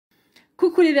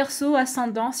Coucou les Verseaux,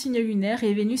 ascendant, signe lunaire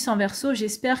et Vénus en Verseau.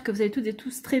 J'espère que vous allez toutes et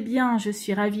tous très bien. Je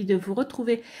suis ravie de vous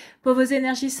retrouver pour vos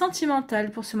énergies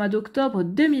sentimentales pour ce mois d'octobre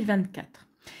 2024.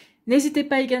 N'hésitez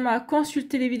pas également à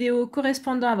consulter les vidéos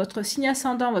correspondant à votre signe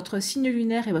ascendant, votre signe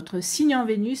lunaire et votre signe en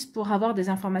Vénus pour avoir des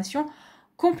informations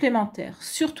complémentaires.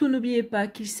 Surtout n'oubliez pas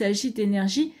qu'il s'agit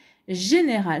d'énergie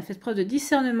générale. Faites preuve de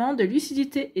discernement, de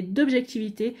lucidité et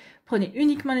d'objectivité. Prenez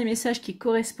uniquement les messages qui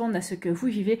correspondent à ce que vous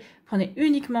vivez. Prenez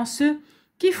uniquement ceux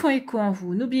qui font écho en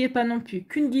vous. N'oubliez pas non plus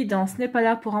qu'une guidance n'est pas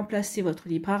là pour remplacer votre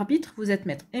libre arbitre. Vous êtes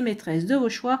maître et maîtresse de vos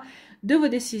choix, de vos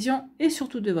décisions et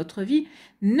surtout de votre vie.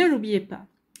 Ne l'oubliez pas.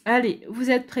 Allez, vous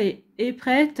êtes prêts et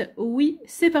prêtes? Oui,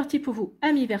 c'est parti pour vous,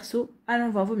 amis Verseau. Allons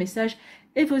voir vos messages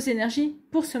et vos énergies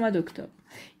pour ce mois d'octobre.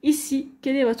 Ici,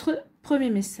 quel est votre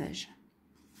premier message?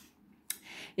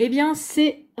 Eh bien,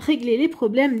 c'est régler les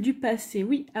problèmes du passé.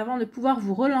 Oui, avant de pouvoir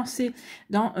vous relancer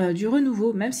dans du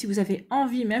renouveau, même si vous avez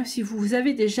envie, même si vous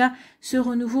avez déjà ce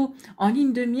renouveau en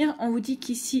ligne de mire, on vous dit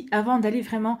qu'ici, avant d'aller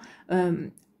vraiment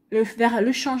vers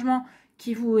le changement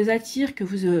qui vous attire, que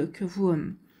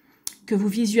vous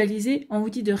visualisez, on vous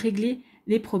dit de régler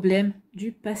les problèmes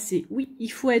du passé. Oui,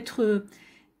 il faut être,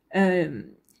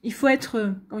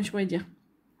 comment je pourrais dire?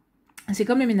 C'est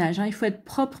comme le ménage, hein, il faut être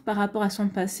propre par rapport à son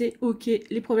passé. Ok,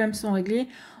 les problèmes sont réglés.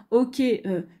 Ok,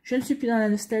 je ne suis plus dans la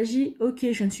nostalgie. Ok,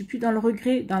 je ne suis plus dans le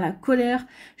regret, dans la colère.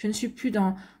 Je ne suis plus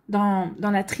dans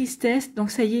la tristesse. Donc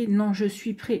ça y est, non, je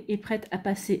suis prêt et prête à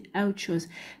passer à autre chose.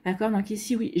 D'accord? Donc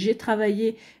ici, oui, j'ai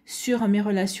travaillé sur mes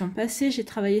relations passées. J'ai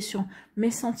travaillé sur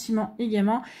mes sentiments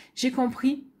également. J'ai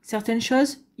compris certaines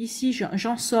choses. Ici,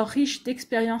 j'en sors riche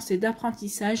d'expérience et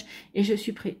d'apprentissage et je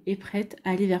suis prêt et prête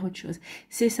à aller vers autre chose.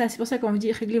 C'est ça, c'est pour ça qu'on vous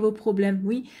dit régler vos problèmes,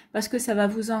 oui, parce que ça va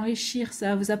vous enrichir, ça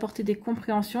va vous apporter des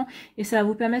compréhensions et ça va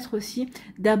vous permettre aussi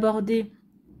d'aborder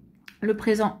le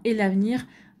présent et l'avenir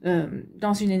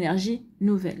dans une énergie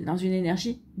nouvelle, dans une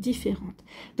énergie différente.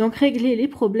 Donc, régler les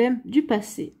problèmes du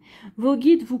passé. Vos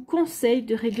guides vous conseillent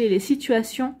de régler les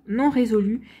situations non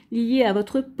résolues liées à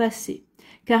votre passé.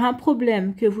 Car un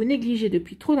problème que vous négligez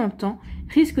depuis trop longtemps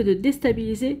risque de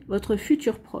déstabiliser votre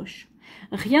futur proche.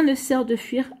 Rien ne sert de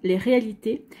fuir les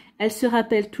réalités, elles se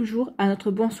rappellent toujours à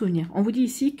notre bon souvenir. On vous dit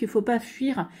ici qu'il ne faut pas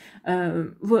fuir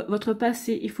votre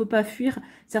passé, il ne faut pas fuir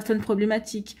certaines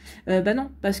problématiques. Non,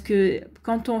 parce que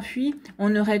quand on fuit, on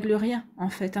ne règle rien en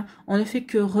fait. Hein. On ne fait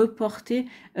que reporter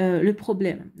le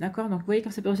problème. D'accord? Donc vous voyez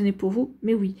quand ça peut résonner pour vous,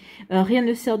 mais oui. Rien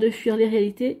ne sert de fuir les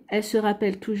réalités, elles se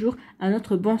rappellent toujours à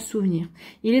notre bon souvenir.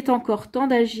 Il est encore temps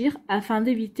d'agir afin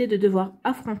d'éviter de devoir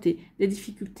affronter des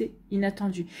difficultés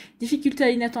inattendues.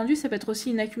 Difficultés inattendues, ça peut être aussi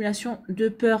une accumulation de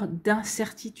peur,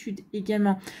 d'incertitude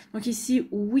également. Donc ici,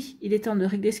 oui, il est temps de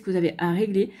régler ce que vous avez à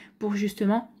régler pour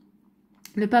justement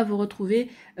ne pas vous retrouver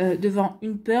devant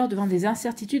une peur, devant des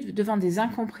incertitudes, devant des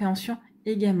incompréhensions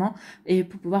également, et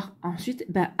pour pouvoir ensuite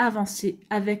avancer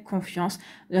avec confiance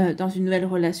dans une nouvelle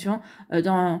relation,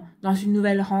 dans une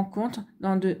nouvelle rencontre,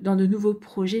 dans de nouveaux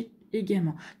projets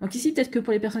également. Donc ici, peut-être que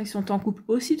pour les personnes qui sont en couple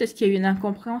aussi, peut-être qu'il y a eu une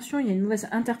incompréhension, il y a une mauvaise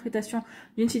interprétation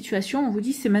d'une situation. On vous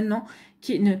dit c'est maintenant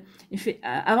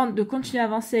avant de continuer à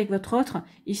avancer avec votre autre,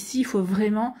 ici il faut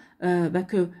vraiment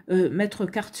mettre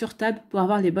carte sur table pour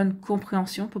avoir les bonnes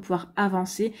compréhensions, pour pouvoir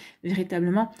avancer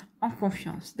véritablement en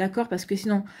confiance, d'accord? Parce que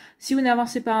sinon, si vous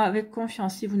n'avancez pas avec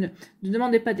confiance, si vous ne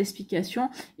demandez pas d'explication,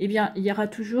 eh bien, il y aura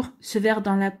toujours ce verre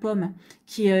dans la pomme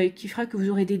qui fera que vous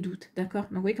aurez des doutes, d'accord?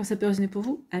 Donc, vous voyez, quand ça peut résonner pour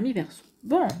vous, amis Verseau.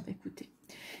 Bon, écoutez.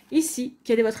 Ici,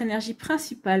 quelle est votre énergie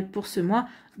principale pour ce mois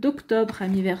d'octobre,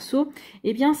 amis Verseau?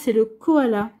 Eh bien, c'est le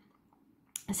koala.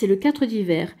 C'est le 4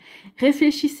 d'hiver.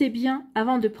 Réfléchissez bien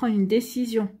avant de prendre une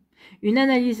décision. Une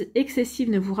analyse excessive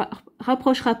ne vous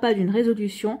rapprochera pas d'une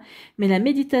résolution, mais la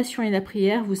méditation et la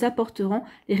prière vous apporteront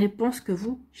les réponses que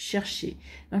vous cherchez.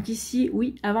 Donc ici,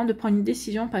 oui, avant de prendre une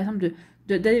décision, par exemple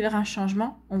d'aller vers un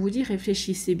changement, on vous dit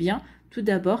réfléchissez bien, tout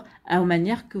d'abord à la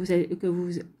manière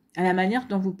à la manière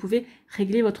dont vous pouvez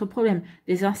régler votre problème,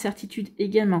 des incertitudes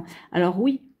également. Alors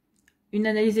oui, une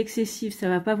analyse excessive, ça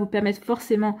ne va pas vous permettre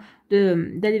forcément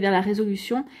d'aller vers la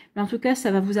résolution, mais en tout cas,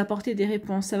 ça va vous apporter des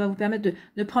réponses, ça va vous permettre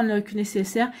de prendre le recul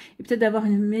nécessaire et peut-être d'avoir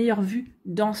une meilleure vue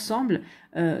d'ensemble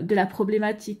de la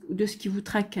problématique ou de ce qui vous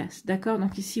tracasse, d'accord?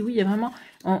 Donc ici, oui, il y a vraiment,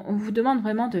 on vous demande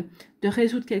vraiment de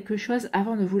résoudre quelque chose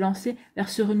avant de vous lancer vers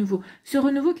ce renouveau. Ce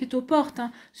renouveau qui est aux portes,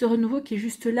 hein, ce renouveau qui est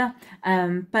juste là,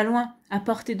 pas loin, à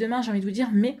portée de main, j'ai envie de vous dire,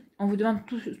 mais on vous demande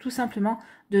tout simplement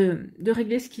de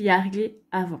régler ce qu'il y a à régler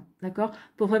avant, d'accord?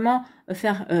 Pour vraiment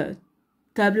faire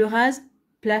table rase,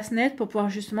 place nette, pour pouvoir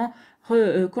justement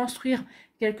reconstruire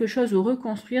quelque chose ou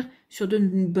reconstruire sur de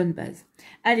bonnes bases.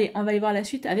 Allez, on va aller voir la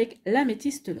suite avec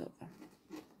l'améthyste love.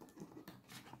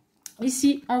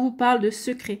 Ici, on vous parle de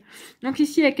secret. Donc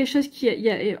ici, il y a quelque chose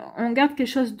on garde quelque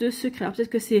chose de secret. Alors peut-être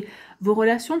que c'est vos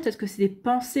relations, peut-être que c'est des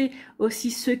pensées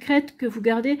aussi secrètes que vous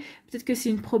gardez. Peut-être que c'est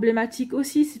une problématique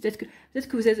aussi. C'est peut-être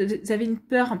que vous avez une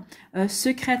peur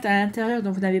secrète à l'intérieur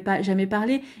dont vous n'avez pas jamais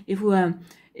parlé et vous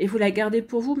la gardez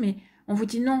pour vous. Mais on vous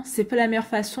dit non, c'est pas la meilleure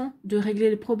façon de régler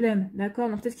le problème, d'accord?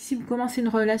 Donc peut-être qu'ici vous commencez une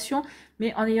relation,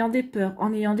 mais en ayant des peurs,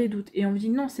 en ayant des doutes, et on vous dit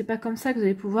non, c'est pas comme ça que vous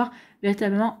allez pouvoir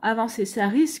véritablement avancer. Ça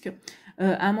risque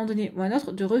à un moment donné ou à un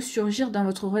autre de ressurgir dans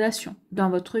votre relation, dans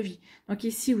votre vie. Donc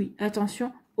ici, oui,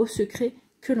 attention aux secrets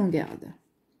que l'on garde.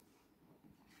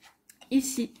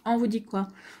 Ici, on vous dit quoi?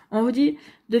 On vous dit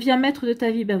deviens maître de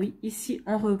ta vie. Bah oui, ici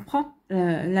on reprend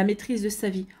la maîtrise de sa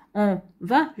vie. On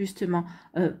va justement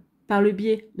par le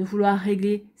biais de vouloir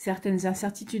régler certaines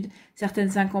incertitudes,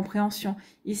 certaines incompréhensions.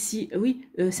 Ici, oui,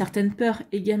 certaines peurs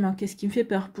également. Qu'est-ce qui me fait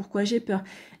peur? Pourquoi j'ai peur?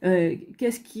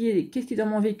 Qu'est-ce qui dans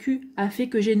mon vécu a fait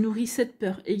que j'ai nourri cette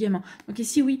peur également? Donc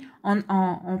ici, oui,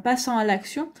 en passant à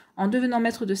l'action, en devenant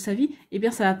maître de sa vie, eh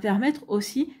bien, ça va permettre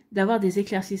aussi d'avoir des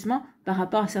éclaircissements par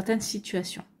rapport à certaines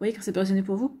situations. Vous voyez quand c'est positionné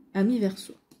pour vous, amis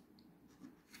Verseau.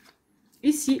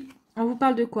 Ici, on vous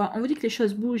parle de quoi? On vous dit que les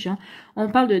choses bougent. Hein. On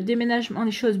parle de déménagement,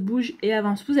 les choses bougent et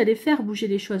avancent. Vous allez faire bouger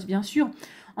les choses, bien sûr,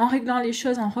 en réglant les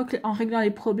choses, en réglant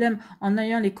les problèmes, en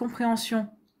ayant les compréhensions,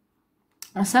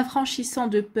 en s'affranchissant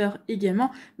de peur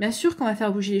également. Bien sûr qu'on va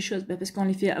faire bouger les choses, parce qu'on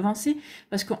les fait avancer,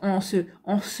 parce qu'on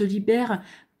se libère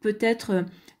peut-être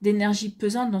d'énergie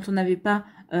pesante dont on n'avait pas...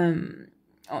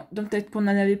 donc peut-être qu'on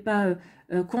n'en avait pas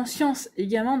conscience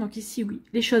également. Donc ici, oui,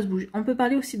 les choses bougent. On peut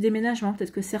parler aussi de déménagement.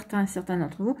 Peut-être que certains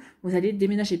d'entre vous, vous allez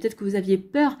déménager. Peut-être que vous aviez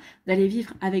peur d'aller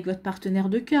vivre avec votre partenaire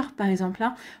de cœur, par exemple,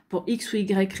 là, pour X ou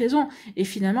Y raison. Et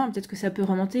finalement, peut-être que ça peut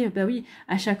remonter, bah oui,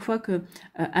 à chaque fois que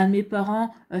un de mes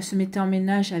parents se mettait en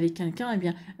ménage avec quelqu'un, eh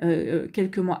bien,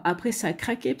 quelques mois après, ça a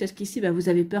craqué. Peut-être qu'ici, bah, vous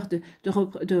avez peur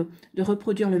de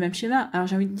reproduire le même schéma. Alors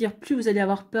j'ai envie de dire, plus vous allez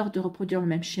avoir peur de reproduire le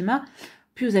même schéma,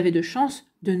 plus vous avez de chances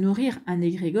de nourrir un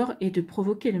égrégore et de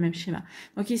provoquer le même schéma.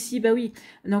 Donc ici, bah oui,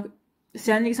 donc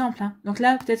c'est un exemple. Hein. Donc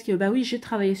là, peut-être que, bah oui, j'ai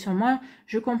travaillé sur moi,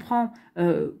 je comprends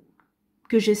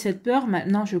que j'ai cette peur,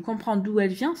 maintenant je comprends d'où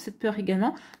elle vient, cette peur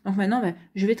également. Donc maintenant, bah,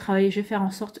 je vais faire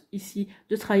en sorte ici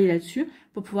de travailler là-dessus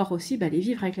pour pouvoir aussi aller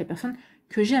vivre avec la personne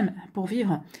que j'aime, pour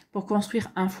vivre, pour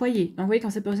construire un foyer. Donc vous voyez quand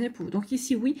c'est positionné pour vous. Donc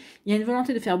ici, oui, il y a une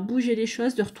volonté de faire bouger les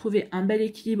choses, de retrouver un bel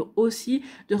équilibre aussi,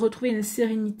 de retrouver une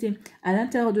sérénité à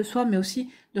l'intérieur de soi, mais aussi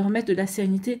de remettre de la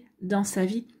sérénité dans sa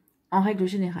vie en règle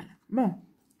générale. Bon.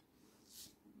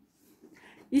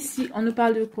 Ici, on nous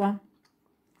parle de quoi?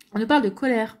 On nous parle de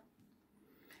colère.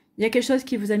 Il y a quelque chose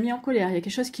qui vous a mis en colère, il y a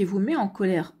quelque chose qui vous met en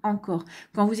colère encore.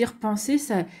 Quand vous y repensez,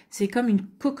 c'est comme une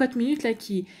cocotte minute là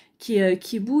qui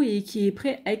bout et qui est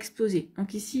prêt à exploser.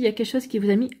 Donc ici, il y a quelque chose qui vous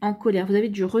a mis en colère. Vous avez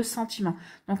du ressentiment.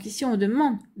 Donc ici, on vous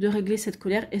demande de régler cette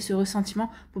colère et ce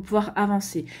ressentiment pour pouvoir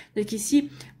avancer. Peut-être qu'ici,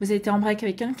 vous avez été en break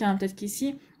avec quelqu'un. Peut-être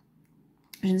qu'ici,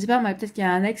 je ne sais pas, peut-être qu'il y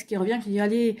a un ex qui revient, qui dit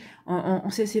allez, on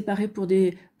s'est séparés pour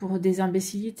des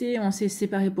imbécilités, on s'est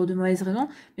séparés pour de mauvaises raisons.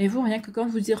 Mais vous, rien que quand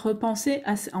vous y repensez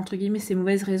à, entre guillemets, ces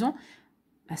mauvaises raisons,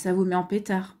 bah, ça vous met en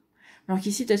pétard. Donc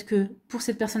ici, peut-être que pour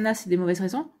cette personne-là, c'est des mauvaises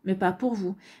raisons, mais pas pour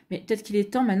vous. Mais peut-être qu'il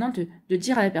est temps maintenant de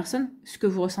dire à la personne ce que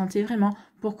vous ressentez vraiment.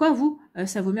 Pourquoi vous,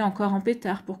 ça vous met encore en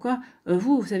pétard? Pourquoi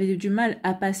vous avez du mal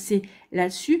à passer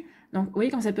là-dessus? Donc, vous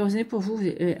voyez, quand ça peut résonner pour vous,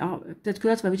 alors peut-être que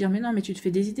l'autre va vous dire, mais non, mais tu te fais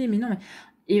des idées, mais non, mais...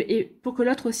 Et pour que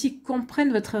l'autre aussi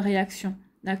comprenne votre réaction,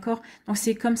 d'accord? Donc,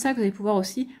 c'est comme ça que vous allez pouvoir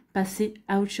aussi passer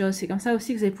à autre chose. C'est comme ça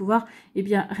aussi que vous allez pouvoir, eh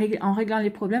bien, en réglant les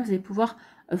problèmes, vous allez pouvoir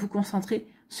vous concentrer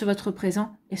sur votre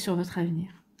présent et sur votre avenir.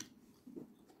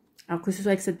 Alors que ce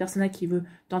soit avec cette personne-là qui veut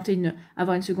tenter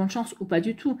avoir une seconde chance ou pas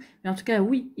du tout. Mais en tout cas,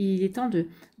 oui, il est temps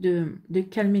de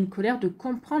calmer une colère, de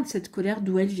comprendre cette colère,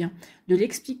 d'où elle vient, de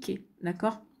l'expliquer,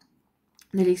 d'accord?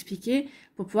 De l'expliquer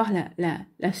pour pouvoir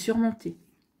la surmonter.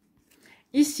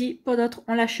 Ici, pour d'autres,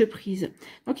 on lâche prise.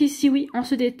 Donc ici, oui, on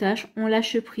se détache, on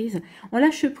lâche prise. On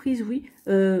lâche prise, oui,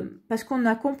 parce qu'on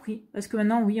a compris. Parce que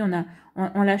maintenant, oui,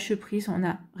 on lâche prise, on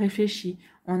a réfléchi,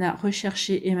 on a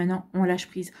recherché et maintenant, on lâche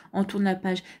prise. On tourne la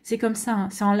page. C'est comme ça, hein,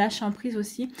 c'est en lâchant prise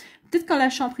aussi. Peut-être qu'en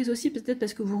lâchant prise aussi, peut-être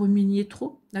parce que vous ruminiez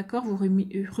trop, d'accord? Vous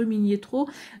ruminiez trop.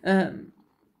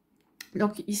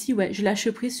 Donc ici, ouais, je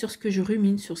lâche prise sur ce que je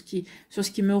rumine, sur ce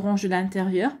qui me ronge de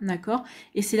l'intérieur, d'accord?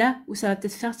 Et c'est là où ça va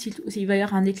peut-être faire tilt, il va y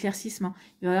avoir un éclaircissement,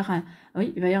 il va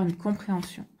y avoir une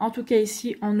compréhension. En tout cas,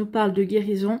 ici, on nous parle de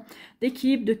guérison,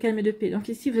 d'équilibre, de calme et de paix. Donc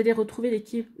ici, vous allez retrouver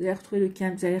l'équilibre, vous allez retrouver le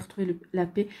calme, vous allez retrouver la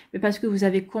paix, mais parce que vous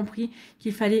avez compris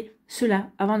qu'il fallait cela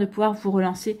avant de pouvoir vous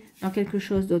relancer dans quelque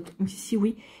chose d'autre. Donc ici,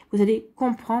 oui, vous allez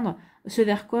comprendre ce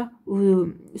vers quoi,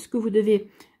 ce que vous devez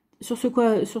sur ce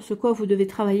quoi vous devez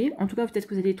travailler. En tout cas, peut-être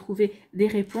que vous allez trouver des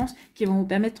réponses qui vont vous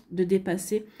permettre de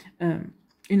dépasser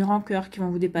une rancœur, qui vont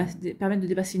vous permettre de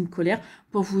dépasser une colère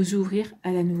pour vous ouvrir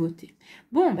à la nouveauté.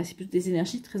 Bon, bah, c'est plutôt des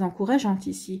énergies très encourageantes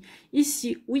ici.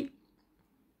 Ici, oui,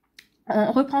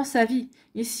 on reprend sa vie.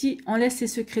 Ici, on laisse ses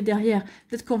secrets derrière.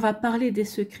 Peut-être qu'on va parler des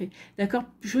secrets, d'accord?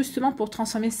 Justement pour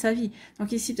transformer sa vie.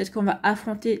 Donc ici, peut-être qu'on va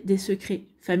affronter des secrets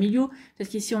familiaux. Peut-être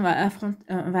qu'ici, on va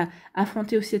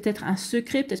affronter aussi peut-être un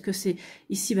secret. Peut-être que c'est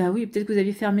ici, bah oui, peut-être que vous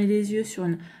avez fermé les yeux sur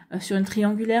une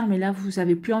triangulaire, mais là, vous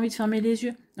avez plus envie de fermer les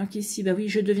yeux. Donc ici, bah oui,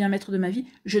 je deviens maître de ma vie,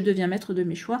 je deviens maître de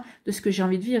mes choix, de ce que j'ai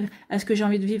envie de vivre. Est-ce que j'ai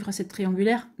envie de vivre cette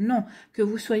triangulaire? Non. Que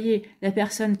vous soyez la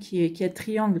personne qui est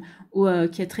triangle ou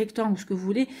qui est rectangle ou ce que vous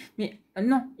voulez, mais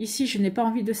non, ici, je n'ai pas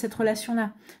envie de cette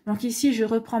relation-là. Donc ici, je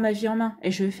reprends ma vie en main et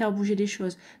je vais faire bouger les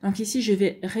choses. Donc ici, je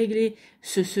vais régler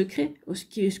ce secret,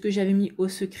 ce que j'avais mis au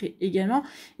secret également.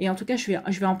 Et en tout cas, je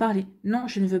vais en parler. Non,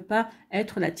 je ne veux pas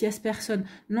être la tierce personne.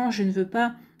 Non, je ne veux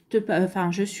pas... Enfin,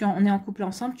 on est en couple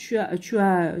ensemble, tu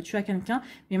as quelqu'un,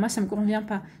 mais moi, ça ne me convient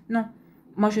pas. Non.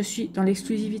 Moi, je suis dans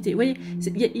l'exclusivité. Vous voyez,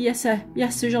 il y a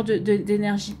ce genre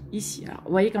d'énergie ici. Alors,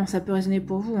 vous voyez comment ça peut résonner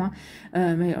pour vous. Hein.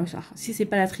 Mais alors, si c'est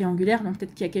pas la triangulaire, donc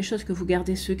peut-être qu'il y a quelque chose que vous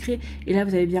gardez secret. Et là,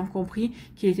 vous avez bien compris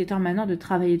qu'il était temps maintenant de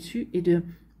travailler dessus et de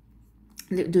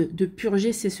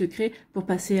purger ces secrets pour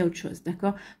passer à autre chose.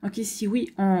 D'accord? Donc ici,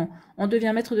 oui, on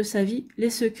devient maître de sa vie. Les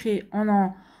secrets, on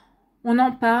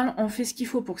en parle, on fait ce qu'il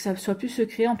faut pour que ça soit plus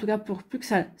secret, en tout cas pour plus que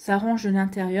ça ronge de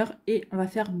l'intérieur, et on va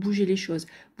faire bouger les choses.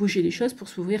 Bouger les choses pour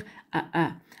s'ouvrir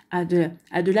à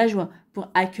de la joie,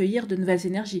 pour accueillir de nouvelles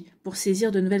énergies, pour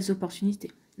saisir de nouvelles opportunités.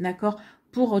 D'accord?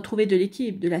 Pour retrouver de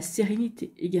l'équilibre, de la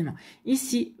sérénité également.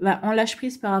 Ici, bah, on lâche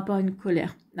prise par rapport à une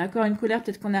colère. D'accord? Une colère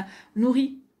peut-être qu'on a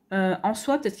nourrie en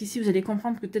soi, peut-être qu'ici vous allez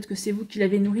comprendre que peut-être que c'est vous qui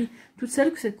l'avez nourrie toute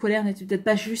seule, que cette colère n'était peut-être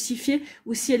pas justifiée,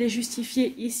 ou si elle est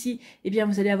justifiée ici, eh bien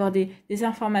vous allez avoir des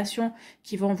informations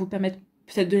qui vont vous permettre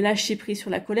peut-être de lâcher prise sur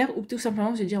la colère, ou tout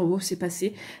simplement vous allez dire, oh c'est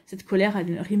passé, cette colère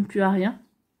elle ne rime plus à rien.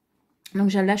 Donc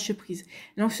je lâche prise.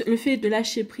 Donc le fait de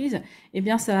lâcher prise, eh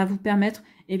bien ça va vous permettre,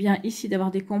 eh bien ici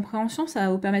d'avoir des compréhensions, ça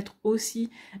va vous permettre aussi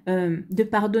de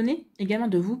pardonner, également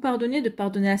de vous pardonner, de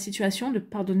pardonner à la situation, de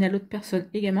pardonner à l'autre personne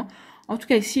également. En tout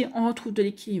cas ici on retrouve de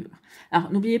l'équilibre.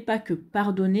 Alors n'oubliez pas que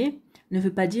pardonner ne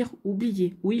veut pas dire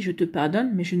oublier. Oui je te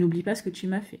pardonne mais je n'oublie pas ce que tu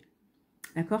m'as fait.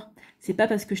 D'accord? C'est pas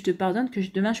parce que je te pardonne que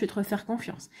demain je vais te refaire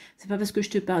confiance. C'est pas parce que je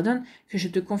te pardonne que je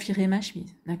te confierai ma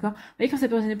chemise. D'accord? Vous voyez quand ça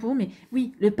peut résonner pour vous, mais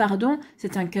oui, le pardon,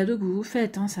 c'est un cadeau que vous vous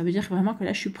faites. Hein. Ça veut dire vraiment que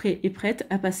là, je suis prêt et prête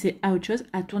à passer à autre chose,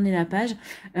 à tourner la page.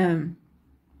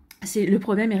 Le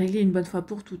problème est réglé une bonne fois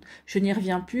pour toutes. Je n'y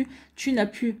reviens plus. Tu n'as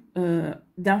plus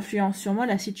d'influence sur moi.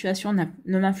 La situation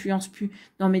ne m'influence plus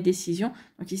dans mes décisions.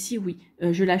 Donc ici, oui,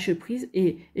 je lâche prise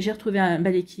et j'ai retrouvé un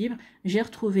bel équilibre. J'ai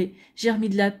remis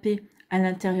de la paix à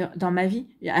l'intérieur, dans ma vie,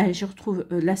 je retrouve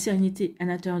la sérénité à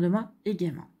l'intérieur de moi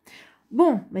également.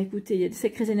 Bon, bah écoutez, il y a de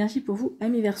sacrées énergies pour vous,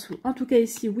 amis Verseau. En tout cas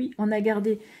ici, oui, on a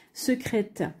gardé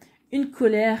secrète une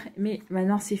colère, mais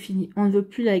maintenant c'est fini. On ne veut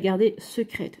plus la garder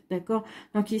secrète, d'accord?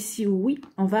 Donc ici, oui,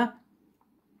 on va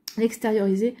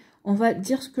l'extérioriser, on va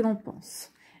dire ce que l'on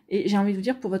pense. Et j'ai envie de vous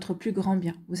dire pour votre plus grand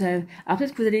bien. Alors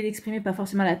peut-être que vous allez l'exprimer, pas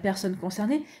forcément à la personne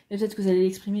concernée, mais peut-être que vous allez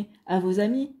l'exprimer à vos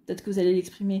amis, peut-être que vous allez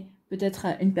l'exprimer peut-être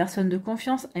à une personne de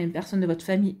confiance, à une personne de votre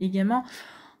famille également.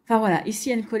 Enfin voilà, ici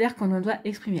il y a une colère qu'on doit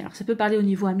exprimer. Alors ça peut parler au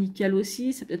niveau amical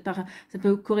aussi, ça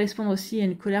peut correspondre aussi à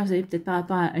une colère, vous avez peut-être par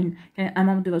rapport à un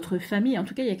membre de votre famille. En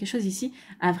tout cas, il y a quelque chose ici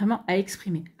à vraiment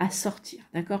exprimer, à sortir,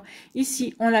 d'accord?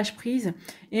 Ici, on lâche prise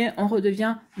et on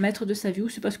redevient maître de sa vie. Ou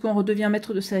c'est parce qu'on redevient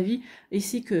maître de sa vie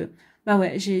ici que... Bah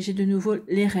ouais, j'ai de nouveau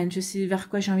les rênes, je sais vers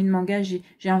quoi j'ai envie de m'engager,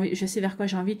 je sais vers quoi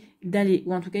j'ai envie d'aller.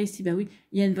 Ou en tout cas ici, bah oui,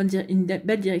 il y a une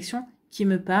belle direction qui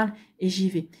me parle et j'y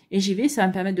vais. Et j'y vais, ça va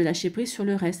me permettre de lâcher prise sur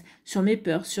le reste, sur mes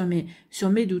peurs, sur mes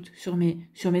doutes, sur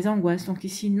mes angoisses. Donc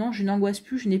ici, non, je n'angoisse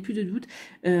plus, je n'ai plus de doutes.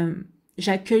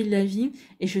 J'accueille la vie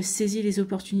et je saisis les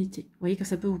opportunités. Vous voyez quand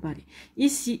ça peut vous parler.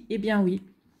 Ici, eh bien oui,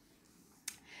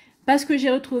 parce que j'ai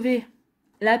retrouvé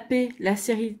la paix, la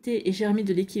sérénité et j'ai remis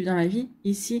de l'équilibre dans ma vie,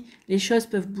 ici, les choses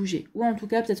peuvent bouger. Ou en tout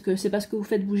cas, peut-être que c'est parce que vous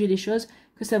faites bouger les choses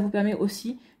que ça vous permet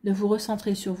aussi de vous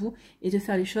recentrer sur vous et de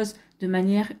faire les choses de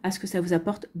manière à ce que ça vous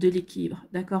apporte de l'équilibre.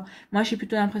 D'accord? Moi, j'ai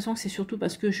plutôt l'impression que c'est surtout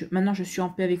parce que maintenant, je suis en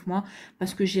paix avec moi,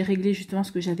 parce que j'ai réglé justement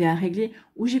ce que j'avais à régler,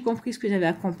 ou j'ai compris ce que j'avais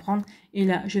à comprendre. Et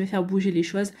là, je vais faire bouger les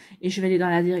choses et je vais aller dans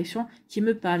la direction qui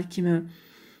me parle, qui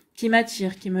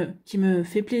m'attire, qui me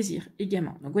fait plaisir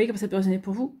également. Donc, vous voyez comme ça peut résonner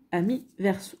pour vous, amis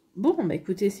Verseau. Bon, bah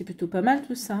écoutez, c'est plutôt pas mal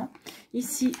tout ça.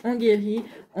 Ici, on guérit,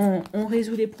 on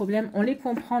résout les problèmes, on les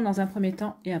comprend dans un premier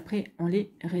temps et après, on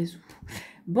les résout.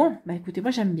 Bon, bah écoutez,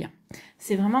 moi j'aime bien.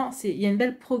 C'est vraiment, il y a une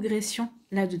belle progression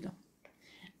là-dedans.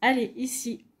 Allez,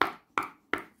 ici,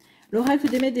 l'oracle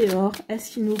des météores,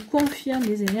 est-ce qu'il nous confirme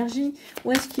les énergies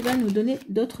ou est-ce qu'il va nous donner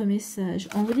d'autres messages?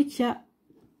 On vous dit qu'il y a,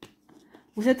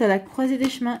 vous êtes à la croisée des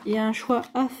chemins, il y a un choix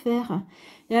à faire.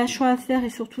 Il y a un choix à faire et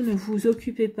surtout ne vous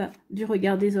occupez pas du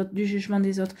regard des autres, du jugement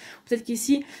des autres. Peut-être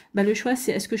qu'ici, bah, le choix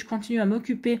c'est est-ce que je continue à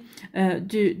m'occuper, à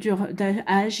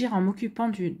agir en m'occupant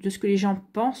de ce que les gens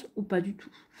pensent ou pas du tout.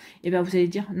 Et bien vous allez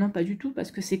dire non, pas du tout, parce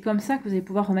que c'est comme ça que vous allez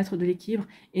pouvoir remettre de l'équilibre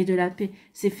et de la paix.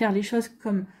 C'est faire les choses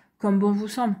comme bon vous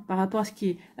semble par rapport à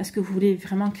ce que vous voulez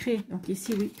vraiment créer. Donc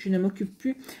ici, oui, je ne m'occupe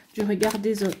plus du regard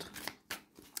des autres.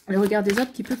 Le regard des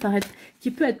autres qui peut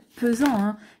être pesant,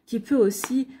 hein, qui peut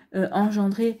aussi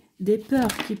engendrer des peurs,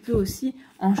 qui peut aussi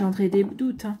engendrer des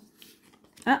doutes. Hein.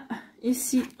 Ah,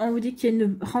 ici, on vous dit qu'il y a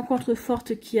une rencontre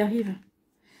forte qui arrive.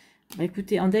 Bah,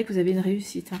 écoutez, en deck, vous avez une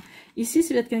réussite. Hein. Ici,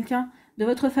 c'est peut-être quelqu'un de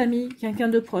votre famille, quelqu'un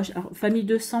de proche. Alors, famille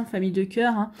de sang, famille de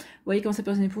cœur. Hein. Vous voyez comment ça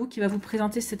peut pour vous, qui va vous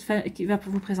présenter cette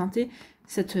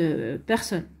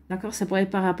personne. D'accord? Ça pourrait être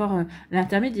par rapport à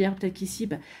l'intermédiaire. Peut-être qu'ici,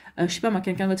 bah, je sais pas moi,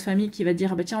 quelqu'un de votre famille qui va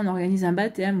dire, bah, tiens, on organise un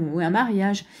baptême ou un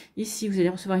mariage. Ici, vous allez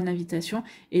recevoir une invitation.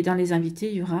 Et dans les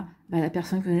invités, il y aura bah, la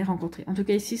personne que vous allez rencontrer. En tout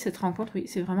cas, ici, cette rencontre, oui,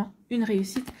 c'est vraiment une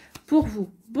réussite pour vous.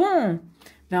 Bon,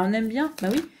 bah, on aime bien. Bah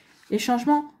oui, les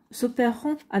changements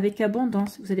s'opéreront avec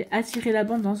abondance. Vous allez attirer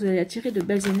l'abondance, vous allez attirer de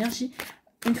belles énergies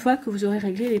une fois que vous aurez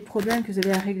réglé les problèmes que vous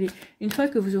avez à régler. Une fois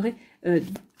que vous aurez,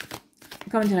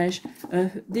 comment dirais-je,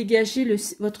 dégagé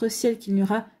votre ciel, qu'il n'y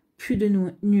aura plus de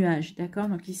nuages. D'accord?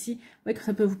 Donc ici, vous voyez que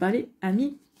ça peut vous parler,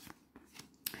 amis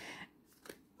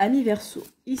Verseau.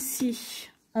 Ici,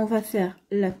 on va faire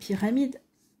la pyramide.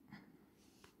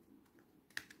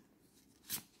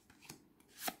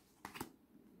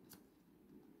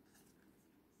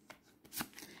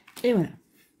 Et voilà.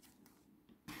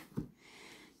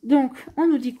 Donc, on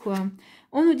nous dit quoi?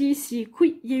 On nous dit ici que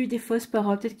oui, il y a eu des fausses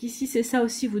paroles. Peut-être qu'ici, c'est ça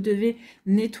aussi, vous devez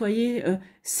nettoyer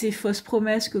ces fausses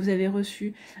promesses que vous avez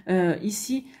reçues.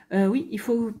 Ici, oui, il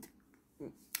faut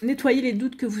nettoyer les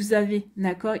doutes que vous avez.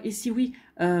 D'accord? Ici, oui,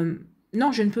 non,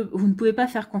 vous ne pouvez pas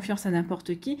faire confiance à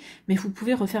n'importe qui, mais vous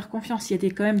pouvez refaire confiance. Il y a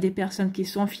quand même des personnes qui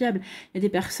sont fiables. Il y a des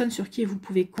personnes sur qui vous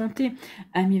pouvez compter,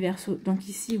 amis Verseau. Donc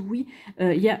ici, oui,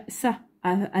 il y a ça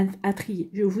à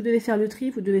trier. Vous devez faire le tri,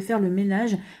 vous devez faire le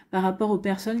ménage par rapport aux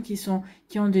personnes qui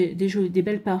ont des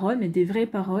belles paroles, mais des vraies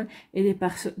paroles, et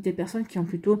des personnes qui ont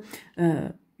plutôt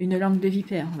une langue de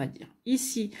vipère, on va dire.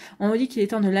 Ici, on me dit qu'il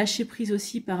est temps de lâcher prise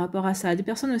aussi par rapport à ça. Des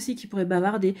personnes aussi qui pourraient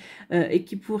bavarder et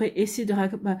qui pourraient essayer de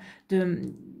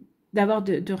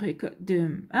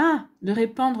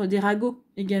répandre des ragots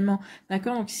également.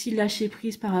 D'accord? Donc ici, lâchez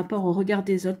prise par rapport au regard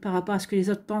des autres, par rapport à ce que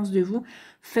les autres pensent de vous.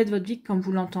 Faites votre vie comme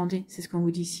vous l'entendez. C'est ce qu'on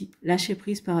vous dit ici. Lâchez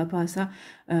prise par rapport à ça.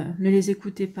 Ne les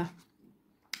écoutez pas.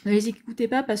 Ne les écoutez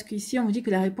pas parce qu'ici, on vous dit que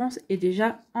la réponse est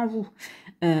déjà en vous.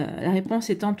 La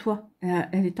réponse est en toi.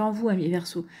 Elle est en vous, amis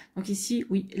Verseau. Donc ici,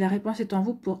 oui, la réponse est en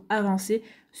vous pour avancer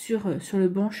sur le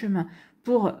bon chemin,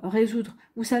 pour résoudre.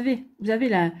 Vous savez, vous avez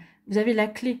la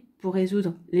clé pour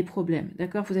résoudre les problèmes.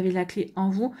 D'accord? Vous avez la clé en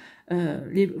vous.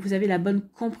 Vous avez la bonne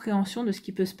compréhension de ce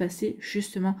qui peut se passer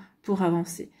justement pour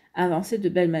avancer. Avancer de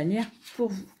belle manière pour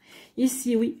vous.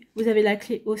 Ici, oui, vous avez la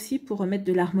clé aussi pour remettre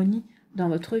de l'harmonie dans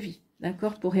votre vie.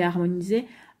 D'accord? Pour réharmoniser,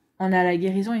 on a la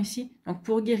guérison ici. Donc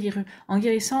pour guérir, en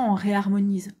guérissant, on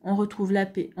réharmonise. On retrouve la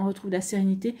paix, on retrouve la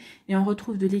sérénité et on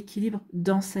retrouve de l'équilibre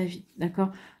dans sa vie.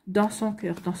 D'accord? Dans son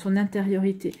cœur, dans son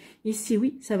intériorité. Ici,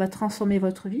 oui, ça va transformer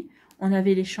votre vie. On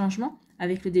avait les changements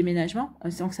avec le déménagement.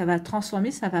 Donc ça va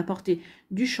transformer, ça va apporter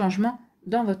du changement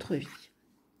dans votre vie.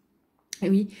 Et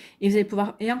oui, et vous allez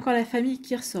pouvoir... Et encore la famille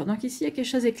qui ressort. Donc ici, il y a quelque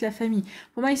chose avec la famille.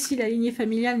 Pour moi, ici, la lignée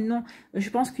familiale, non. Je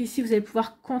pense qu'ici, vous allez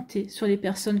pouvoir compter sur les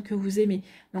personnes que vous aimez.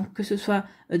 Donc que ce soit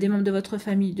des membres de votre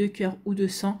famille, de cœur ou de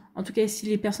sang. En tout cas, ici,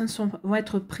 les personnes vont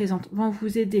être présentes, vont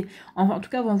vous aider. En tout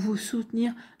cas, vont vous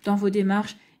soutenir dans vos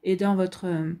démarches et dans votre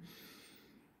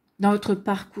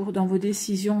parcours, dans vos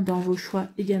décisions, dans vos choix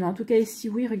également. En tout cas, ici,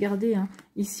 oui, regardez, hein,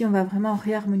 ici, on va vraiment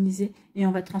réharmoniser et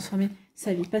on va transformer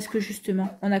sa vie. Parce que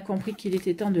justement, on a compris qu'il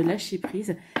était temps de lâcher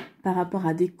prise par rapport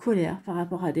à des colères, par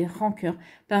rapport à des rancœurs,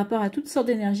 par rapport à toutes sortes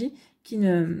d'énergies qui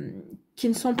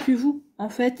ne sont plus vous, en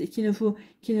fait, et qui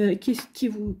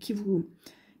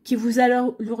vous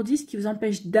alourdissent, qui vous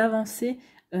empêchent d'avancer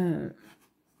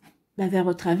vers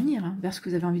votre avenir, hein, vers ce que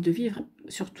vous avez envie de vivre,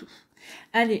 surtout.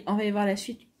 Allez, on va y voir la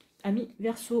suite. Amis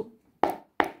Verseau,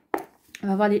 on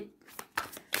va voir les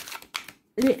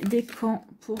décans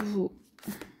pour vous.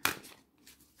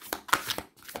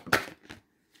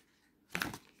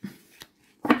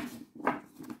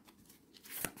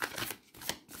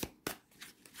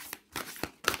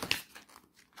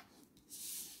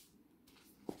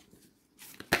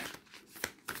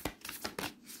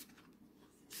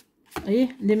 Vous voyez,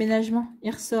 déménagement,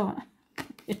 il ressort.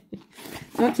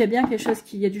 Donc, il y a bien quelque chose,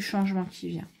 il y a du changement qui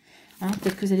vient. Hein,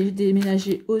 peut-être que vous allez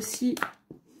déménager aussi.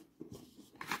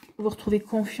 Vous retrouvez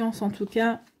confiance, en tout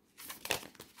cas.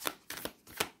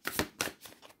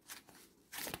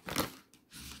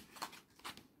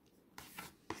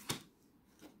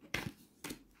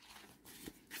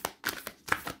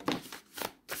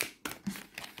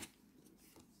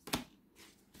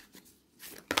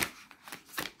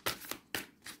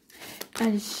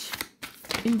 Allez,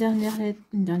 une dernière lettre,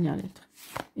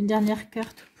 une dernière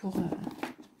carte pour...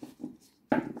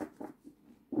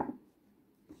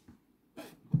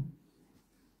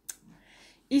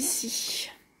 Ici,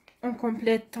 on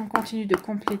complète, on continue de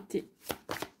compléter.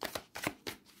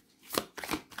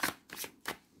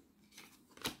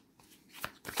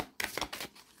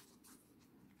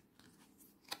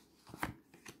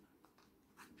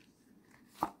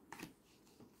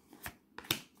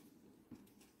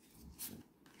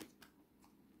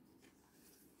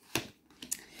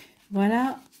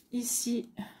 Voilà, ici,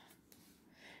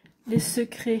 les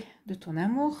secrets de ton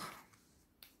amour.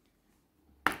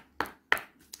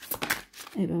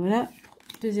 Et ben voilà,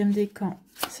 deuxième décan,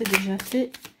 c'est déjà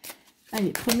fait.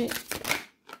 Allez, premier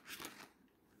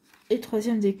et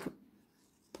troisième décan.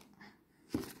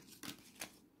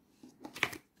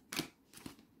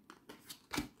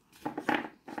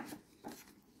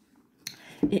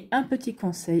 Et un petit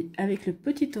conseil avec le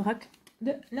petit oracle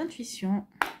de l'intuition.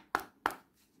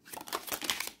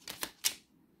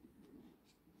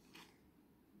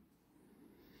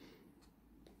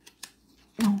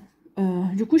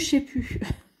 Du coup, je sais plus.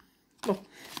 Bon,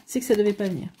 c'est que ça devait pas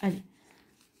venir. Allez.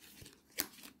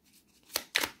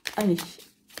 Allez.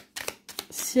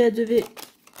 Si elle devait...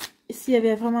 S'il y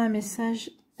avait vraiment un message,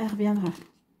 elle reviendra. En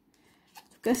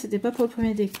tout cas, c'était pas pour le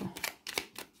premier décan.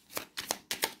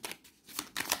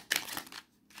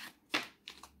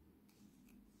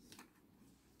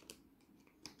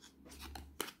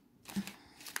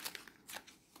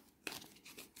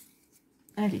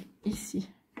 Allez, ici.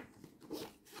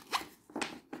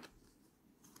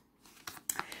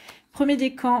 Premier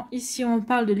décan, ici on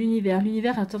parle de l'univers.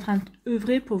 L'univers est en train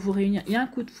d'œuvrer pour vous réunir. Il y a un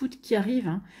coup de foudre qui arrive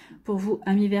hein, pour vous,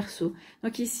 amis Verseau.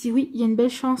 Donc ici, oui, il y a une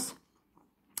belle chance.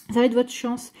 Ça va être votre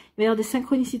chance. Il va y avoir des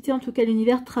synchronicités. En tout cas,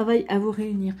 l'univers travaille à vous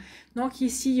réunir. Donc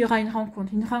ici, il y aura une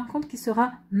rencontre qui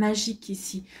sera magique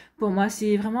ici. Pour moi,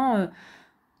 c'est vraiment...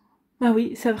 bah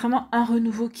oui, c'est vraiment un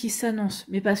renouveau qui s'annonce.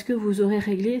 Mais parce que vous aurez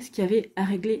réglé ce qu'il y avait à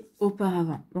régler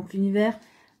auparavant. Donc l'univers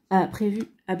a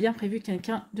bien prévu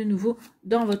quelqu'un de nouveau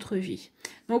dans votre vie.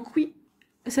 Donc oui,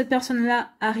 cette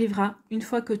personne-là arrivera une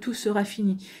fois que tout sera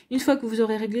fini. Une fois que vous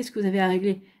aurez réglé ce que vous avez à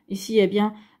régler. Ici, il y a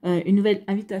bien une nouvelle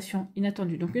invitation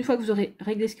inattendue. Donc une fois que vous aurez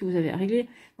réglé ce que vous avez à régler,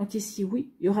 donc ici,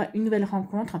 oui, il y aura une nouvelle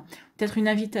rencontre. Peut-être une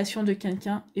invitation de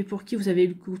quelqu'un et pour qui vous avez eu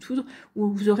le coup de foudre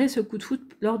ou vous aurez ce coup de foudre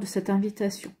lors de cette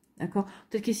invitation. D'accord?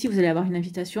 Peut-être qu'ici, vous allez avoir une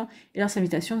invitation et lors de cette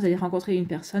invitation, vous allez rencontrer une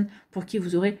personne pour qui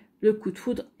vous aurez le coup de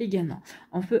foudre également.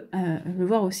 On peut le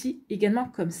voir aussi également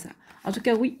comme ça. En tout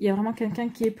cas, oui, il y a vraiment quelqu'un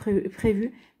qui est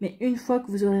prévu, mais une fois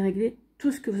que vous aurez réglé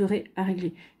tout ce que vous aurez à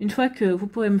régler, une fois que vous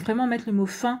pourrez vraiment mettre le mot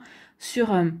fin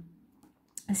sur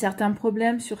certains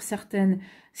problèmes, sur certaines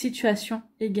situations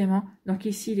également. Donc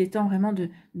ici, il est temps vraiment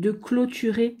de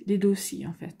clôturer les dossiers,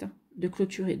 en fait.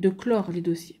 De clore les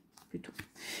dossiers. Plutôt.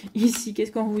 Ici,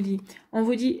 qu'est-ce qu'on vous dit? On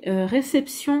vous dit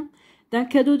réception d'un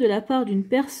cadeau de la part d'une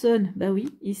personne. Bah oui,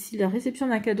 ici, la réception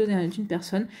d'un cadeau d'une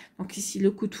personne. Donc ici,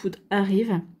 le coup de foudre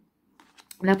arrive.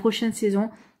 La prochaine saison.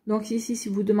 Donc ici, si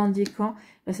vous demandiez quand,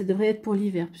 bah, ça devrait être pour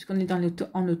l'hiver, puisqu'on est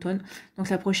en automne. Donc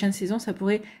la prochaine saison, ça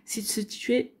pourrait se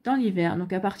situer dans l'hiver.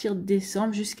 Donc à partir de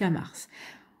décembre jusqu'à mars.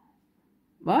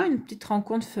 Voilà, une petite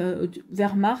rencontre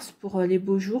vers mars pour les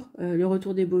beaux jours, le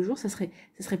retour des beaux jours, ça serait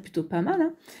plutôt pas mal.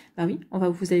 Hein. Bah oui,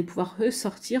 vous allez pouvoir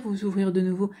ressortir, vous ouvrir de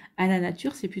nouveau à la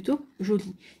nature, c'est plutôt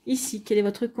joli. Ici, quel est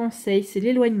votre conseil? C'est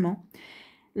l'éloignement.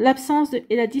 L'absence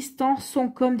et la distance sont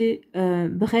comme des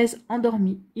braises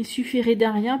endormies. Il suffirait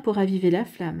d'un rien pour raviver la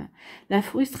flamme. La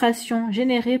frustration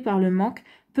générée par le manque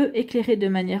peut éclairer de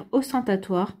manière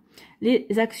ostentatoire les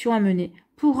actions à mener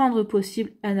pour rendre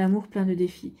possible un amour plein de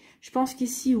défis. Je pense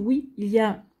qu'ici, oui, il y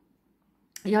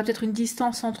aura peut-être une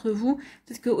distance entre vous.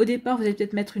 Peut-être qu'au départ, vous allez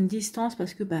peut-être mettre une distance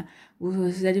parce que bah,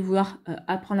 vous allez vouloir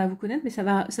apprendre à vous connaître, mais ça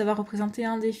va représenter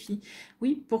un défi.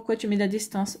 Oui, pourquoi tu mets de la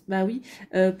distance? Bah oui,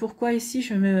 pourquoi ici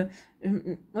je me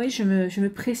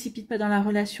précipite pas dans la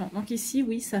relation. Donc ici,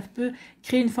 oui, ça peut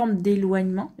créer une forme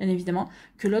d'éloignement, bien évidemment,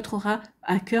 que l'autre aura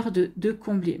à cœur de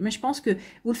combler. Mais je pense que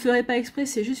vous le ferez pas exprès,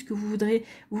 c'est juste que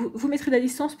vous mettrez de la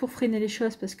distance pour freiner les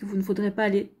choses, parce que vous ne voudrez pas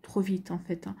aller trop vite, en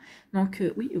fait. Hein. Donc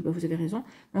oui, bah, vous avez raison.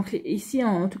 Donc ici,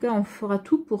 en tout cas, on fera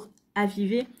tout pour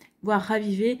aviver, voire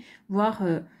raviver, voire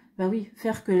bah oui,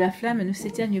 faire que la flamme ne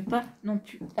s'éteigne pas non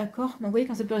plus. D'accord? Donc vous voyez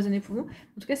quand ça peut résonner pour vous.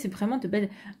 En tout cas, c'est vraiment de belles...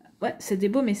 Ouais, c'est des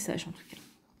beaux messages en tout cas.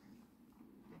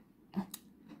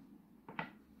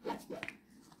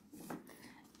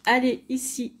 Allez,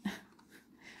 ici,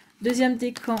 deuxième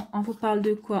décan, on vous parle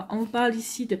de quoi? On vous parle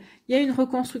ici de... Il y a une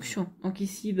reconstruction. Donc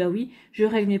ici, bah oui, je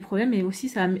règle mes problèmes, mais aussi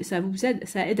ça vous aide,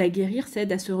 ça aide à guérir, ça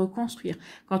aide à se reconstruire.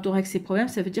 Quand on règle ses problèmes,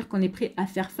 ça veut dire qu'on est prêt à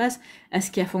faire face à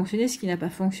ce qui a fonctionné, ce qui n'a pas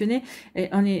fonctionné. Et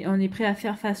on est prêt à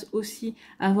faire face aussi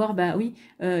à voir, bah oui,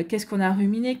 qu'est-ce qu'on a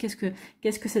ruminé, qu'est-ce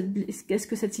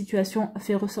que cette situation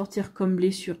fait ressortir comme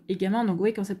blessure également. Donc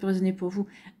oui, quand ça peut résonner pour vous,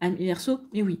 amis Verseau,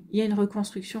 mais oui, il y a une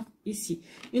reconstruction ici.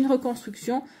 Une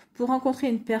reconstruction pour rencontrer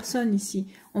une personne ici.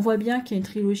 On voit bien qu'il y a une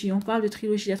trilogie. On parle de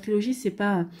trilogie. La trilogie, c'est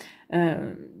pas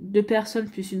deux personnes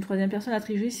plus une troisième personne. La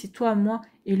trilogie, c'est toi, moi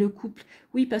et le couple.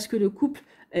 Oui, parce que le couple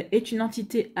est une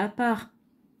entité à part.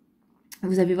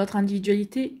 Vous avez votre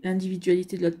individualité,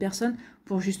 l'individualité de l'autre personne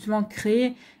pour justement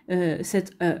créer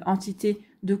cette entité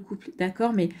de couple.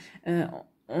 D'accord? Mais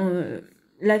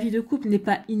la vie de couple n'est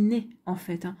pas innée en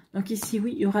fait. Hein. Donc ici,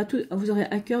 oui, il y aura tout. Vous aurez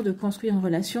à cœur de construire une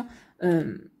relation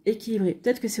équilibrée.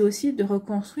 Peut-être que c'est aussi de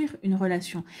reconstruire une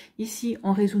relation. Ici,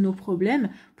 on résout nos problèmes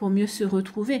pour mieux se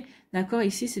retrouver. D'accord?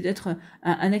 Ici, c'est d'être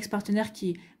un ex-partenaire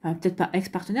qui... Enfin, peut-être pas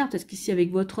ex-partenaire, peut-être qu'ici, avec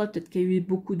votre autre, peut-être qu'il y a eu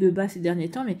beaucoup de bas ces derniers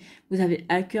temps, mais vous avez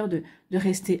à cœur de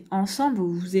rester ensemble,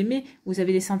 vous vous aimez, vous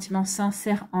avez des sentiments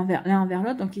sincères l'un envers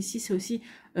l'autre. Donc ici, c'est aussi...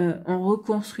 on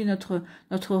reconstruit notre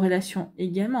relation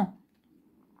également.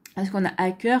 Parce qu'on a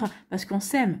à cœur, parce qu'on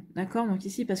s'aime, d'accord? Donc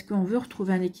ici, parce qu'on veut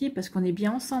retrouver un équilibre, parce qu'on est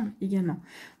bien ensemble également.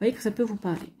 Vous voyez que ça peut vous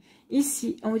parler.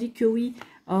 Ici, on vous dit que oui.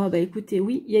 Oh, bah écoutez,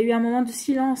 oui, il y a eu un moment de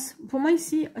silence. Pour moi,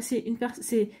 ici,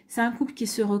 c'est un couple qui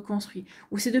se reconstruit.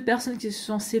 Ou c'est deux personnes qui se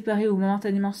sont séparées ou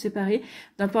momentanément séparées.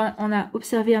 Donc, on a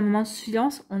observé un moment de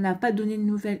silence. On n'a pas donné de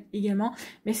nouvelles également.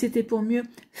 Mais c'était pour mieux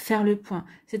faire le point.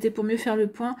 C'était pour mieux faire le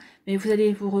point. Mais vous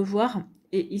allez vous revoir.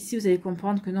 Et ici, vous allez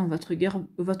comprendre que non,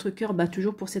 votre cœur bat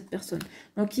toujours pour cette personne.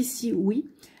 Donc ici, oui.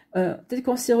 Peut-être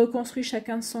qu'on s'est reconstruit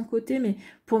chacun de son côté, mais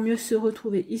pour mieux se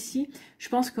retrouver. Ici, je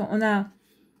pense qu'on a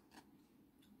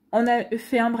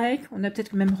fait un break, on a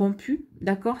peut-être même rompu,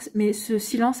 d'accord? Mais ce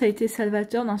silence a été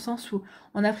salvateur dans le sens où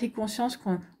on a pris conscience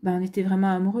on était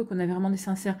vraiment amoureux, qu'on avait vraiment des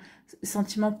sincères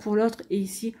sentiments pour l'autre. Et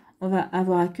ici, on va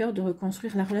avoir à cœur de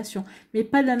reconstruire la relation. Mais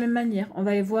pas de la même manière. On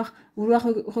va vouloir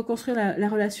reconstruire la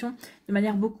relation de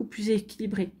manière beaucoup plus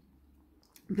équilibrée.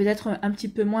 Peut-être un petit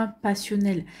peu moins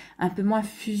passionnelle, un peu moins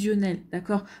fusionnelle,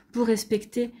 d'accord? Pour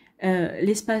respecter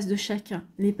l'espace de chacun,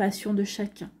 les passions de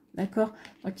chacun. D'accord?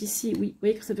 Donc ici, oui, vous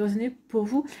voyez que ça peut résonner pour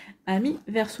vous, amis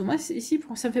Verseau. Moi, ici,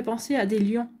 ça me fait penser à des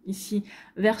lions, ici.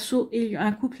 Verseau et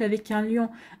un couple avec un lion.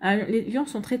 Les lions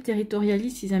sont très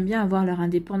territorialistes, ils aiment bien avoir leur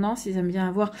indépendance, ils aiment bien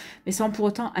avoir, mais sans pour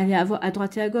autant aller à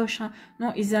droite et à gauche. Hein.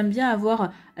 Non, ils aiment bien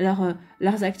avoir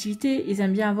leurs activités, ils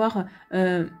aiment bien avoir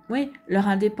leur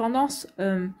indépendance,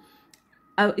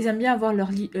 ils aiment bien avoir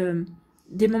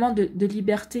des moments de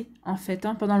liberté, en fait.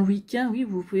 Hein. Pendant le week-end, oui,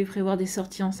 vous pouvez prévoir des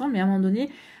sorties ensemble, mais à un moment donné,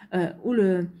 où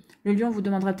le lion vous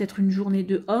demandera peut-être une journée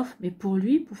de off, mais pour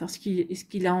lui, pour faire ce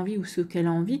qu'il a envie ou ce qu'elle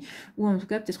a envie, ou en tout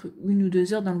cas peut-être 1 ou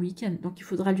 2 heures dans le week-end. Donc il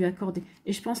faudra lui accorder.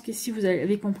 Et je pense qu'ici, vous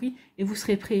avez compris, et vous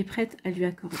serez prêt et prête à lui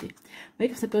accorder. Vous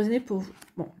voyez que ça peut résonner pour vous.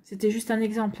 Bon, c'était juste un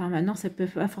exemple. Hein. Maintenant, ça peut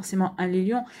pas forcément aller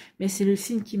lion, mais c'est le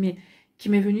signe qui m'est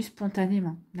venu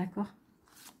spontanément. D'accord?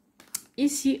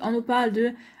 Ici, on nous parle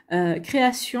de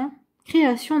création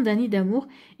d'un nid d'amour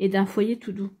et d'un foyer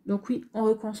tout doux. Donc oui, on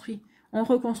reconstruit,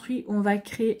 on va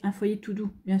créer un foyer tout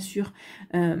doux, bien sûr.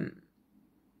 Vous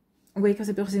voyez que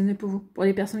ça peut résonner pour vous. Pour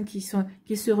les personnes qui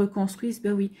se reconstruisent,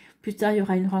 ben oui, plus tard il y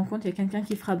aura une rencontre, il y a quelqu'un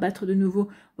qui fera battre de nouveau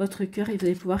votre cœur et vous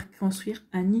allez pouvoir construire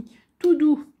un nid tout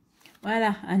doux.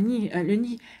 Voilà, un nid,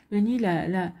 le nid,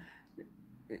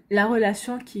 la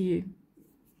relation qui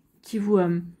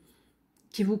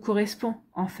vous correspond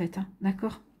en fait, hein,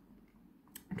 d'accord?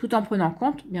 Tout en prenant en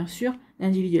compte, bien sûr,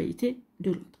 l'individualité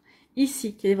de l'autre.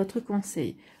 Ici, quel est votre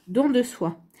conseil? Don de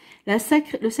soi.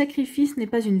 Le sacrifice n'est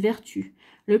pas une vertu.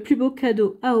 Le plus beau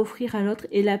cadeau à offrir à l'autre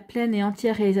est la pleine et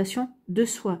entière réalisation de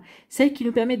soi, celle qui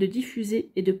nous permet de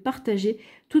diffuser et de partager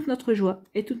toute notre joie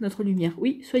et toute notre lumière.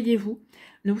 Oui, soyez vous,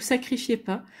 ne vous sacrifiez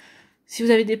pas. Si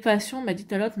vous avez des passions,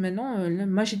 dites à l'autre, mais non,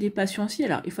 moi j'ai des passions aussi,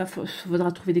 alors il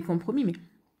faudra trouver des compromis, mais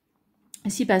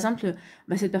Si par exemple,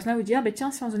 cette personne vous dit, ah tiens,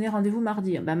 si on se donnait rendez-vous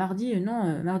mardi, mardi,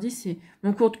 non, mardi c'est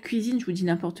mon cours de cuisine, je vous dis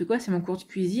n'importe quoi, c'est mon cours de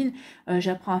cuisine,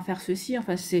 j'apprends à faire ceci,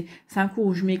 enfin c'est un cours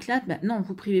où je m'éclate, non,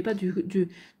 vous privez pas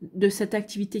de cette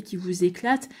activité qui vous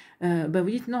éclate, vous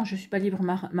dites non, je suis pas libre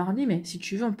mardi, mais si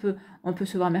tu veux, on peut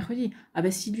se voir mercredi.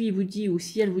 Si lui il vous dit, ou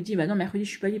si elle vous dit, non, mercredi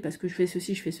je suis pas libre parce que je fais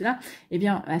ceci, je fais cela, eh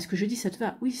bien, est-ce que jeudi ça te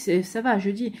va? Oui, ça va,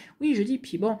 jeudi, oui, jeudi,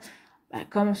 puis bon,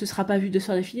 comme on ne se sera pas vu de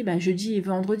soir d'affilée, jeudi et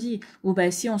vendredi, ou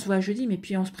si on se voit jeudi, mais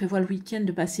puis on se prévoit le week-end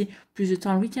de passer plus de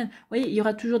temps le week-end. Vous voyez, il y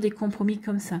aura toujours des compromis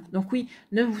comme ça. Donc oui,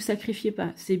 ne vous sacrifiez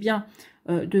pas. C'est bien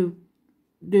de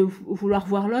vouloir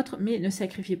voir l'autre, mais ne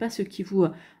sacrifiez pas ce qui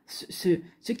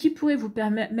pourrait vous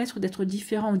permettre d'être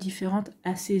différent ou différente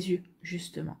à ses yeux,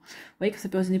 justement. Vous voyez que ça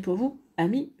peut résonner pour vous,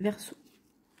 amis Verseau.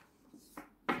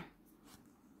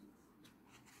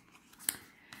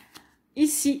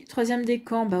 Ici, troisième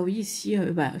décan, oui, ici,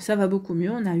 ça va beaucoup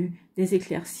mieux. On a eu des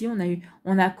éclaircies,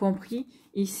 on a compris.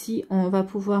 Ici, on va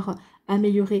pouvoir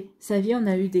améliorer sa vie. On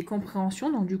a eu des compréhensions.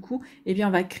 Donc, du coup, eh bien,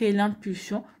 on va créer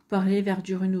l'impulsion pour aller vers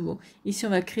du renouveau. Ici, on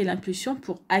va créer l'impulsion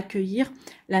pour accueillir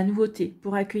la nouveauté,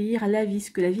 pour accueillir la vie,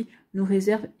 ce que la vie nous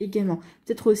réserve également.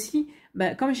 Peut-être aussi,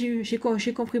 comme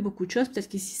j'ai compris beaucoup de choses, peut-être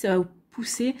qu'ici, ça va vous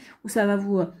pousser ou ça va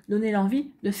vous donner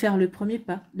l'envie de faire le premier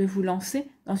pas, de vous lancer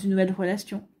dans une nouvelle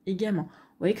relation également.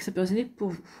 Vous voyez que ça peut résonner pour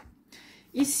vous.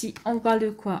 Ici, on vous parle de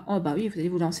quoi? Oui, vous allez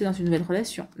vous lancer dans une nouvelle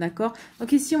relation, d'accord?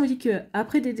 Donc ici, on vous dit que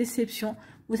après des déceptions,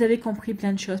 vous avez compris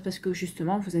plein de choses parce que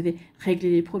justement, vous avez réglé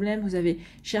les problèmes, vous avez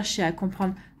cherché à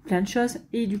comprendre plein de choses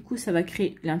et du coup, ça va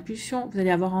créer l'impulsion. Vous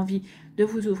allez avoir envie de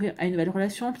vous ouvrir à une nouvelle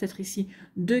relation, peut-être ici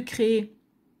de créer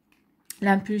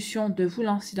l'impulsion de vous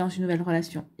lancer dans une nouvelle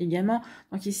relation également.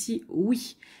 Donc ici,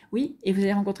 oui, et vous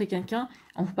allez rencontrer quelqu'un,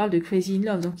 on vous parle de crazy in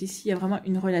love. Donc ici, il y a vraiment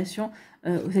une relation,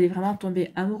 vous allez vraiment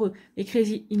tomber amoureux. Et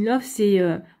crazy in love, c'est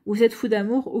vous êtes fou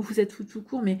d'amour ou vous êtes fou tout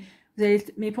court, mais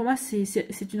pour moi,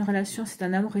 c'est une relation, c'est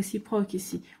un amour réciproque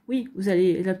ici. Oui,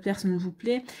 l'autre personne vous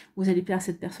plaît, vous allez plaire à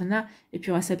cette personne-là, et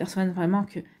puis on va s'apercevoir vraiment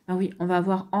que, oui, on va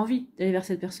avoir envie d'aller vers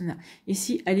cette personne-là.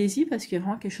 Ici, allez-y, parce qu'il y a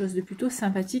vraiment quelque chose de plutôt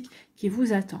sympathique qui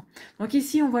vous attend. Donc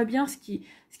ici, on voit bien ce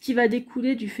qui va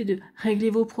découler du fait de régler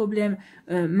vos problèmes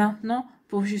maintenant,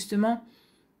 pour justement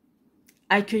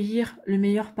accueillir le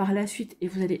meilleur par la suite, et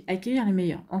vous allez accueillir le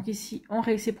meilleur. Donc ici, on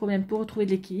règle ces problèmes pour retrouver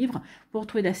de l'équilibre, pour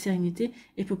retrouver de la sérénité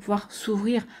et pour pouvoir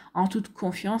s'ouvrir en toute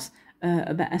confiance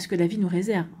à ce que la vie nous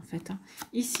réserve en fait.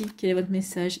 Ici, quel est votre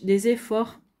message? Des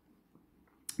efforts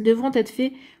devront être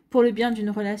faits pour le bien d'une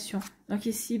relation. Donc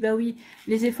ici, oui,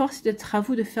 les efforts, c'est peut-être à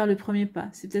vous de faire le premier pas.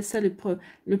 C'est peut-être ça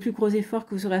le plus gros effort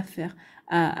que vous aurez à faire.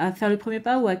 À faire le premier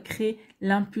pas ou à créer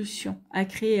l'impulsion, à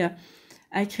créer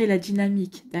la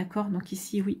dynamique, d'accord? Donc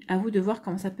ici, oui, à vous de voir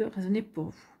comment ça peut résonner pour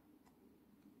vous.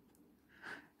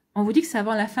 On vous dit que c'est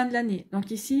avant la fin de l'année.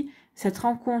 Donc ici, cette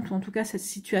rencontre, ou en tout cas cette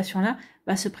situation-là,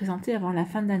 va se présenter avant la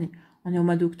fin de l'année. On est au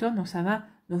mois d'octobre, donc ça va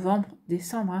novembre,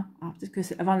 décembre. Alors peut-être que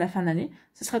c'est avant la fin de l'année.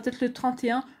 Ce sera peut-être le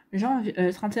 31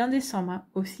 décembre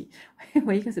aussi. Vous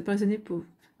voyez que ça peut résonner pour vous.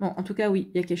 Bon, en tout cas, oui,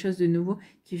 il y a quelque chose de nouveau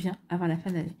qui vient avant la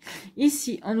fin d'année.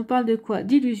 Ici, on nous parle de quoi?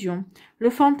 D'illusion. Le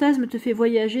fantasme te fait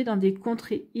voyager dans des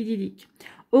contrées idylliques.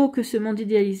 Oh, que ce monde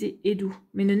idéalisé est doux,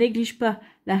 mais ne néglige pas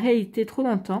la réalité trop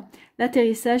longtemps.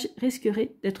 L'atterrissage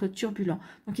risquerait d'être turbulent.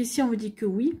 Donc ici, on vous dit que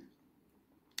oui,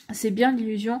 c'est bien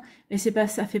l'illusion, mais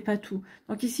ça fait pas tout.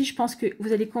 Donc ici, je pense que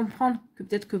vous allez comprendre que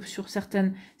peut-être que sur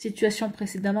certaines situations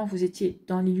précédemment, vous étiez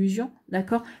dans l'illusion,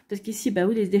 d'accord? Peut-être qu'ici,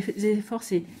 oui, les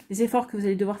efforts que vous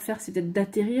allez devoir faire, c'est peut-être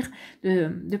d'atterrir,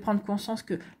 de prendre conscience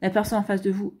que la personne en face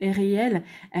de vous est réelle,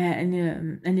 elle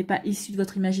n'est pas issue de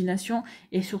votre imagination,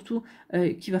 et surtout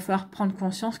qu'il va falloir prendre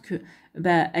conscience que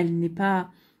elle n'est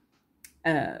pas,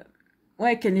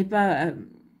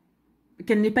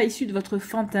 qu'elle n'est pas issue de votre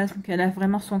fantasme, qu'elle a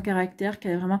vraiment son caractère,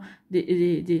 qu'elle a vraiment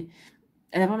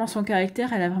elle a vraiment son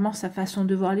caractère, elle a vraiment sa façon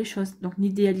de voir les choses. Donc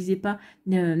n'idéalisez pas,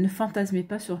 ne fantasmez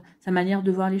pas sur sa manière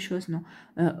de voir les choses, non.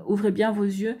 Ouvrez bien vos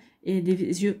yeux et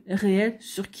des yeux réels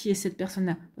sur qui est cette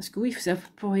personne-là. Parce que oui, ça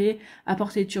pourrait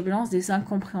apporter des turbulences, des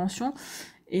incompréhensions,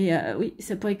 et oui,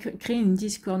 ça pourrait créer une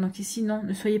discorde. Donc ici, non,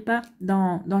 ne soyez pas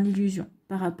dans l'illusion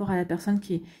par rapport à la personne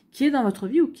qui est dans votre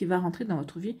vie ou qui va rentrer dans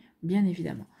votre vie, bien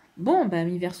évidemment. Bon,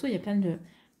 mi Verseau, il y a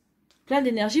plein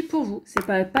d'énergie pour vous. C'est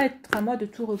pas être à moi de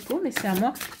tout repos, mais c'est à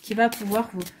moi qui va pouvoir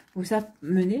vous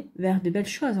amener vers de belles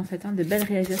choses, en fait, de belles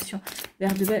réalisations,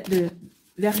 vers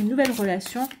une nouvelle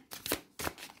relation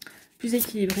plus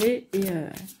équilibrée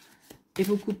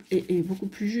et beaucoup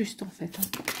plus juste, en fait.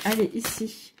 Allez,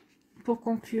 ici, pour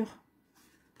conclure.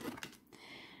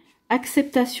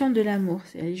 Acceptation de l'amour.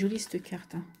 Elle est jolie, cette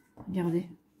carte. Regardez,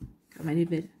 comme elle est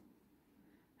belle.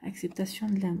 Acceptation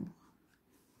de l'amour.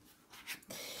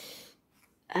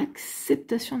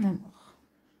 Acceptation d'amour.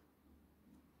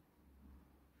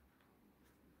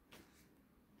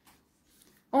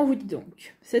 On vous dit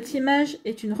donc, cette image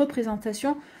est une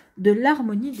représentation de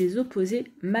l'harmonie des opposés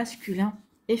masculins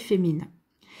et féminins.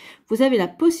 Vous avez la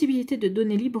possibilité de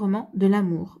donner librement de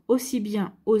l'amour, aussi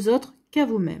bien aux autres qu'à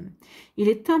vous-même. Il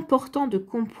est important de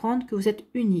comprendre que vous êtes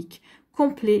unique,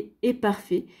 complet et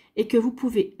parfait, et que vous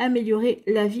pouvez améliorer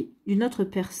la vie d'une autre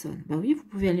personne. Ben oui, vous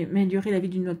pouvez améliorer la vie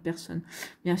d'une autre personne,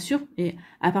 bien sûr, et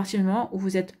à partir du moment où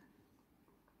vous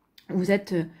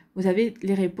avez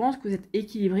les réponses, que vous êtes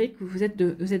équilibré, que vous êtes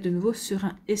de nouveau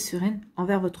serein et sereine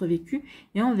envers votre vécu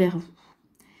et envers vous.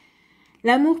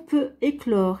 L'amour peut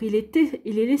éclore, il est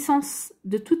l'essence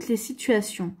de toutes les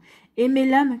situations. Aimez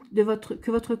l'âme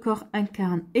que votre corps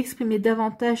incarne, exprimez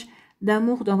davantage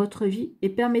d'amour dans votre vie et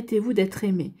permettez-vous d'être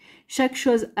aimé. Chaque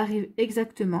chose arrive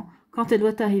exactement quand elle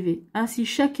doit arriver. Ainsi,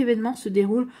 chaque événement se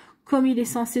déroule comme il est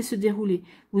censé se dérouler.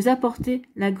 Vous apportez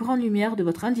la grande lumière de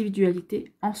votre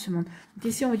individualité en ce monde. Donc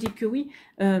ici, on vous dit que oui,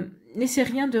 laissez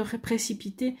rien de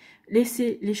précipiter,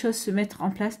 laissez les choses se mettre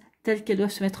en place telles qu'elles doivent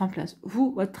se mettre en place.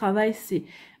 Vous, votre travail, c'est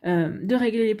de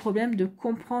régler les problèmes, de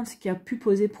comprendre ce qui a pu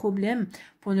poser problème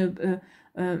pour ne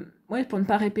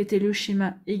pas répéter le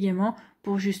schéma également,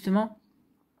 pour justement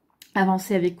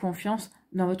avancer avec confiance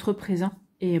dans votre présent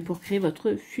et pour créer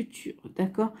votre futur.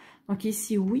 D'accord? Donc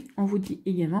ici, oui, on vous dit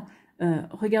également,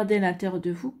 regardez à l'intérieur de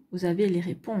vous, vous avez les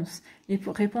réponses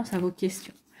à vos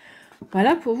questions.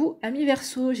 Voilà pour vous, amis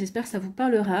Verseau. J'espère que ça vous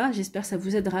parlera, j'espère que ça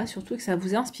vous aidera, surtout que ça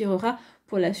vous inspirera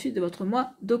pour la suite de votre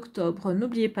mois d'octobre.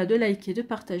 N'oubliez pas de liker, de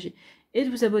partager et de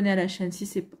vous abonner à la chaîne si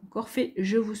ce n'est pas encore fait.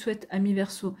 Je vous souhaite, amis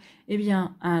Verseau, eh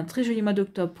bien, un très joli mois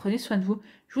d'octobre. Prenez soin de vous.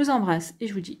 Je vous embrasse et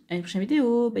je vous dis à une prochaine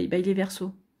vidéo. Bye bye les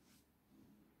Verseaux.